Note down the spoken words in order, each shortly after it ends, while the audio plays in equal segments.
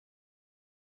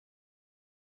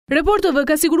Reportove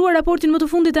ka siguruar raportin më të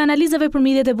fundit të analizave për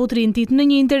Midhjet e Butrintit. Në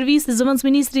një intervistë,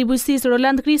 Zëvendësministri i Bujqësisë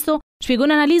Roland Kristo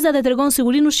shpjegon analizat dhe tregon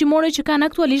sigurinë ushqimore që kanë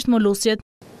aktualisht molusqet.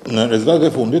 Në rezultatet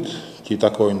e fundit, që i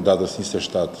takojnë datës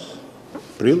 27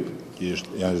 prill,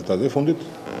 janë rezultatet e fundit,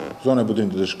 zona e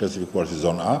Butrintit është klasifikuar si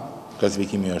zonë A,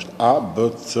 klasifikimi është A, B,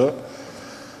 C,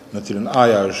 në cilën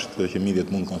A-ja është që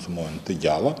midhjet mund konsumohen të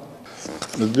gjalla.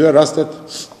 Në dy rastet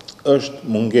është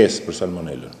mungesë për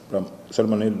salmonelën. Pra,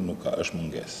 salmonelë nuk ka, është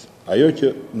mungesë. Ajo që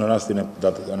në rastin e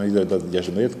analizave datës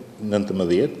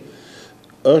 16-19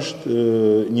 është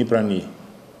një prani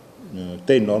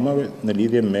tej normave në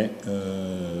lidhje me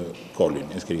kolin,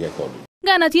 inskrika e kolin.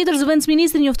 Nga ana tjetër,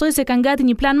 Zëvendësministri njoftoi se kanë gati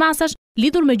një plan masash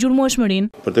lidhur me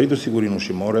gjurmëshmërinë. Për të rritur sigurinë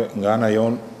ushqimore, nga ana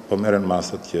jonë po merren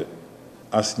masat që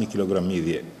asnjë kilogram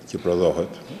midhje që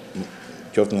prodhohet,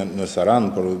 qoftë në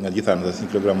Saran, por nga gjitha anët asnjë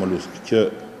kilogram molusk që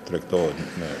tregtohet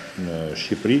në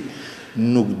Shqipëri,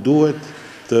 nuk duhet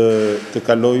të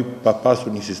kaloj pa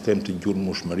pasur një sistem të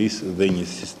gjurmëshmërisë dhe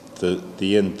të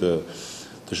jenë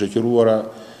të shoqëruara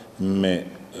me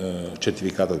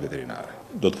certifikatat veterinare.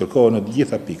 Do të kërkohen në të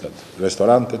gjitha pikat,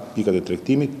 restorantet, pikat e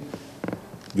tregtimit,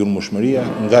 gjurmëshmëria,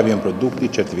 nga vjen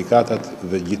produkti, certifikatat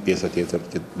dhe gjithë pjesa tjetër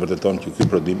që vërteton që ky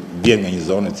prodhim vjen nga një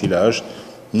zonë e cila është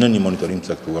në një monitorim të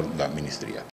caktuar nga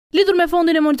Ministria. Lidhur me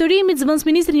fondin e monitorimit,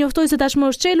 Zëvendësministri njoftoi se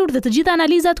tashmë është çelur dhe të gjitha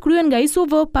analizat kryen nga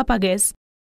ISUV pa pagesë.